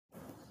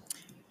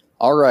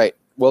All right,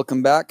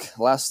 welcome back.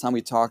 Last time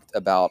we talked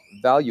about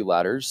value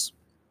ladders.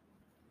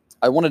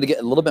 I wanted to get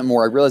a little bit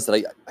more. I realized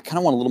that I kind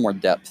of want a little more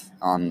depth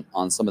on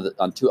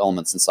two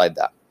elements inside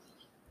that.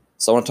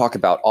 So I want to talk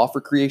about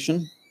offer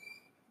creation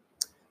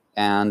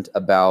and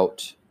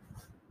about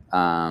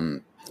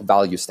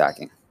value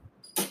stacking.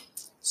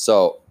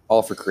 So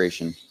offer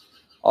creation.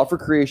 Offer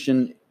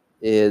creation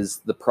is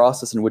the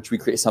process in which we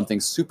create something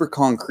super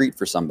concrete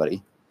for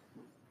somebody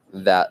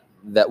that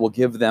will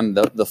give them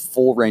the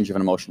full range of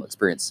an emotional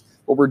experience.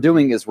 What we're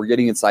doing is we're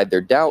getting inside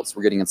their doubts,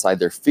 we're getting inside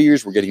their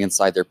fears, we're getting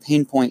inside their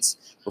pain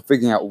points, we're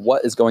figuring out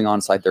what is going on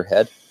inside their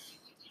head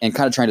and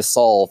kind of trying to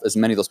solve as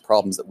many of those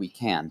problems that we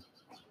can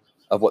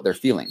of what they're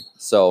feeling.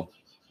 So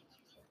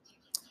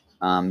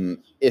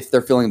if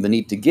they're feeling the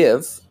need to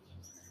give,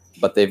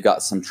 but they've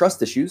got some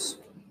trust issues,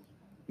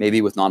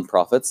 maybe with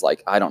nonprofits,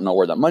 like I don't know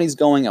where that money's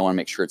going, I want to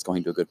make sure it's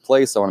going to a good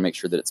place, I want to make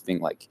sure that it's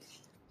being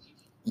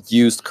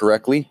used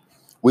correctly.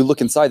 We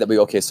look inside that,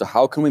 okay, so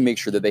how can we make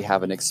sure that they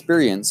have an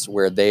experience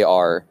where they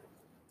are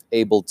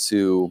able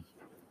to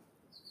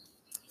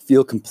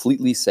feel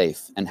completely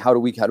safe? And how do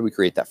we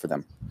create that for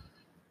them?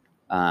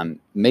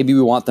 Maybe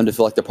we want them to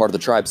feel like they're part of the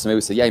tribe. So maybe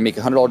we say, yeah, you make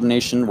 $100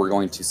 donation, we're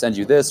going to send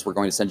you this, we're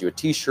going to send you a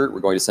t-shirt, we're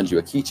going to send you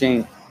a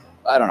keychain,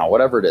 I don't know,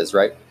 whatever it is,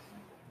 right?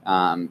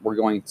 We're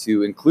going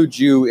to include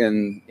you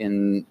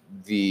in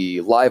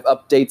the live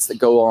updates that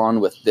go on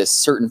with this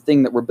certain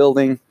thing that we're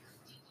building,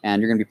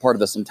 and you're going to be part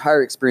of this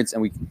entire experience.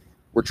 And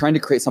we're trying to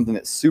create something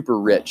that's super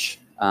rich,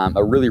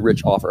 a really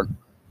rich offer.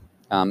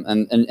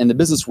 And in the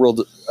business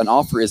world, an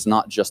offer is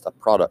not just a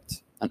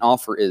product. An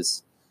offer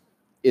is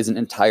an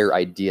entire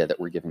idea that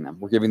we're giving them.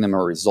 We're giving them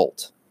a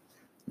result,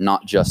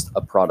 not just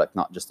a product,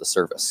 not just a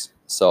service.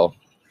 So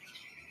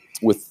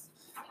with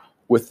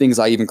things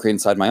I even create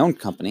inside my own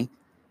company,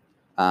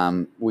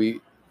 we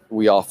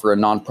offer a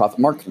nonprofit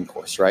marketing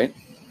course, right?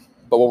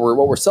 But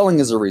what we're selling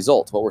is a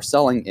result. What we're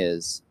selling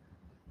is,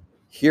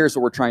 here's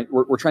what we're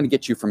trying to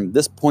get you from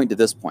this point to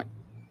this point.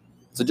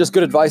 So just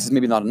good advice is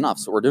maybe not enough.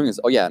 So what we're doing is,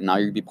 oh yeah, now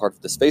you're going to be part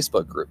of this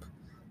Facebook group.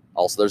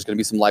 Also, there's going to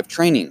be some live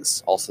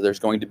trainings. Also, there's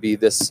going to be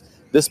this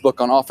book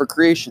on offer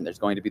creation. There's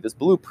going to be this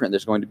blueprint.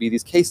 There's going to be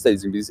these case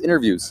studies, and these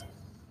interviews.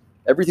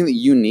 Everything that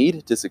you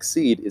need to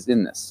succeed is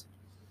in this.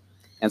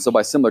 And so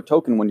by similar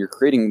token, when you're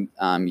creating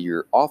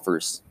your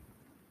offers,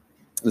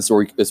 this is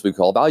what we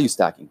call value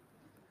stacking.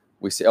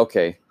 We say,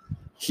 okay,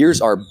 here's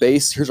our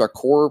base, here's our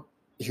core,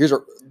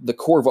 the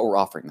core of what we're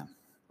offering them,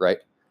 right?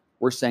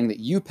 We're saying that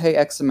you pay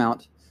X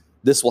amount,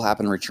 this will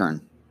happen in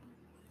return.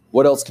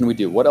 What else can we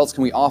do? What else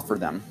can we offer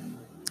them?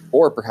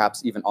 Or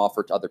perhaps even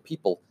offer to other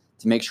people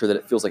to make sure that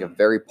it feels like a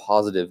very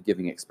positive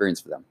giving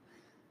experience for them.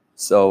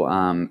 So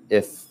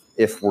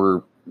if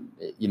we're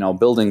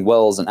building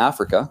wells in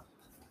Africa,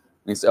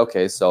 we say,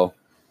 okay, so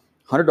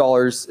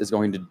 $100 is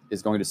going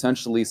to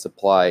essentially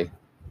supply,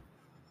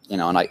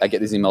 and I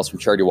get these emails from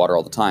Charity Water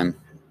all the time.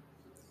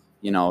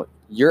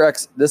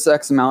 This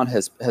X amount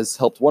has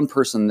helped one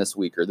person this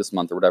week or this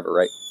month or whatever,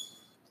 right?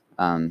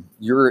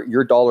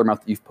 Your dollar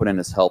amount that you've put in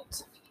has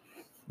helped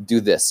do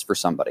this for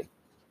somebody.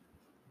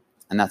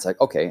 And that's like,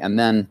 okay. And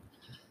then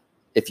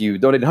if you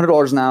donate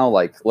 $100 now,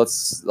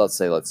 let's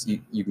say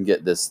you can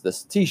get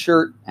this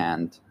t-shirt,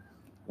 and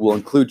we'll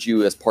include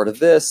you as part of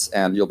this,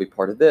 and you'll be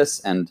part of this.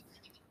 And,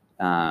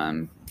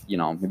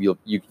 maybe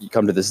you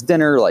come to this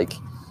dinner.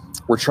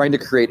 We're trying to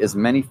create as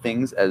many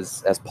things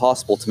as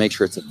possible to make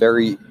sure it's a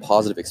very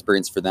positive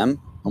experience for them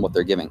and what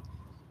they're giving.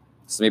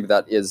 So maybe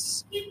that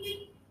is,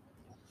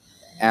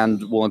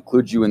 and we'll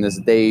include you in this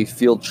day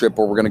field trip,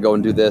 or we're going to go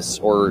and do this,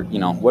 or,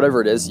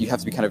 whatever it is. You have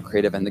to be kind of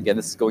creative. And again,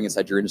 this is going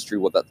inside your industry,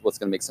 what's going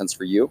to make sense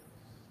for you.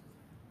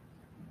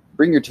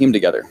 Bring your team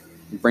together,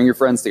 bring your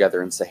friends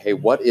together and say, hey,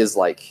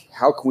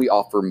 how can we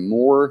offer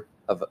more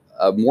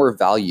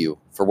value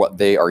for what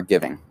they are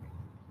giving?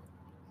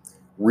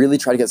 Really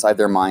try to get inside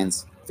their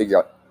minds, figure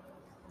out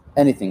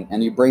anything,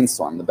 and you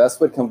brainstorm. The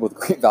best way to come up with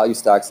great value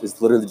stacks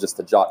is literally just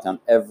to jot down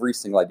every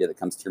single idea that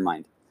comes to your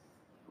mind.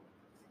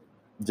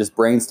 Just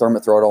brainstorm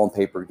it, throw it all on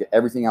paper, get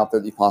everything out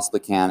there that you possibly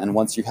can. And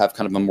once you have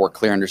kind of a more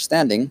clear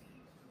understanding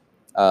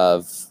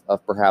of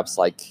perhaps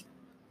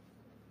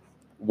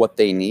what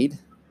they need,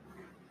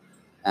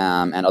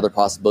 and other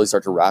possibilities,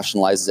 start to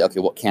rationalize, okay,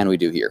 what can we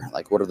do here?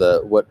 What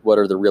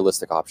are the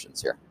realistic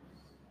options here?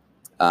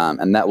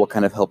 And that will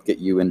kind of help get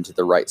you into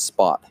the right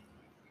spot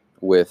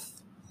with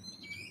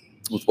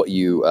what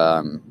you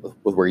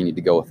with where you need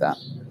to go with that.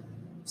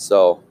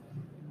 So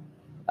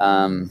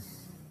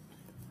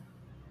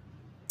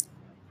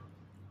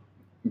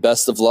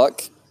best of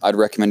luck. I'd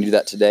recommend you do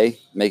that today.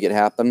 Make it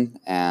happen,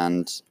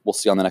 and we'll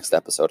see you on the next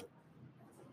episode.